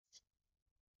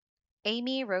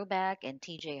Amy Robach and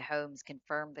TJ Holmes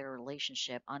confirmed their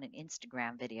relationship on an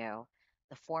Instagram video.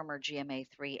 The former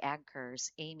GMA3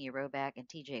 anchors Amy Robach and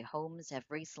TJ Holmes have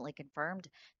recently confirmed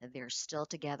that they're still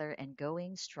together and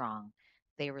going strong.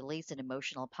 They released an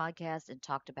emotional podcast and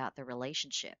talked about their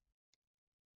relationship.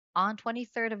 On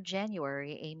 23rd of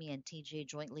January, Amy and TJ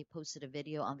jointly posted a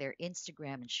video on their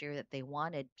Instagram and shared that they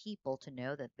wanted people to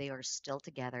know that they are still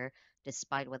together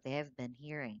despite what they have been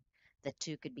hearing. The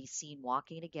two could be seen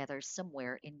walking together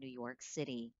somewhere in New York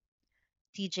City.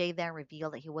 TJ then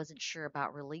revealed that he wasn't sure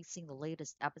about releasing the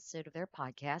latest episode of their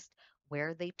podcast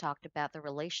where they talked about the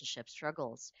relationship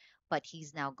struggles, but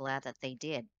he's now glad that they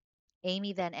did.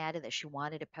 Amy then added that she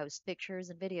wanted to post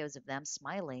pictures and videos of them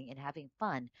smiling and having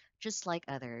fun, just like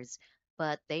others.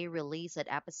 But they released that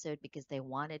episode because they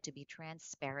wanted to be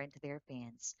transparent to their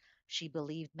fans. She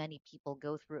believed many people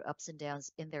go through ups and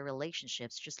downs in their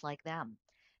relationships just like them.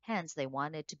 Hence, they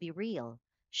wanted to be real.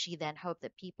 She then hoped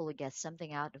that people would get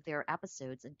something out of their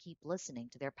episodes and keep listening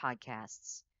to their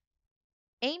podcasts.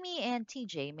 Amy and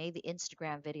TJ made the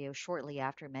Instagram video shortly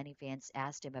after many fans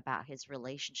asked him about his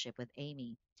relationship with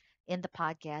Amy. In the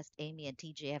podcast, Amy and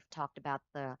TJ have talked about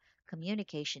the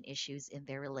communication issues in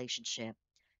their relationship.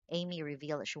 Amy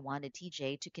revealed that she wanted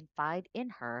TJ to confide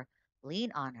in her,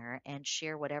 lean on her, and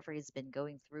share whatever he's been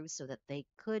going through so that they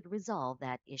could resolve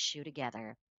that issue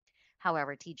together.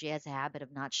 However, TJ has a habit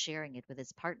of not sharing it with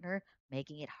his partner,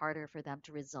 making it harder for them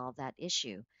to resolve that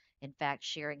issue. In fact,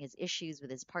 sharing his issues with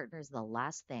his partner is the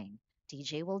last thing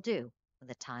TJ will do when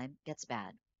the time gets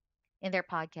bad. In their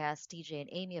podcast, TJ and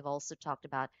Amy have also talked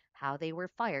about how they were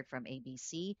fired from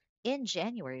ABC in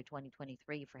January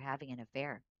 2023 for having an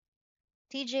affair.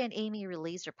 TJ and Amy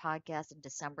released their podcast in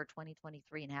December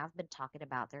 2023 and have been talking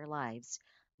about their lives.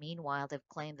 Meanwhile, they've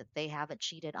claimed that they haven't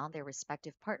cheated on their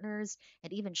respective partners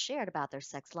and even shared about their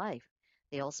sex life.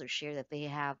 They also share that they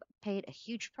have paid a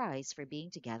huge price for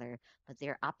being together, but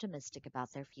they're optimistic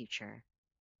about their future.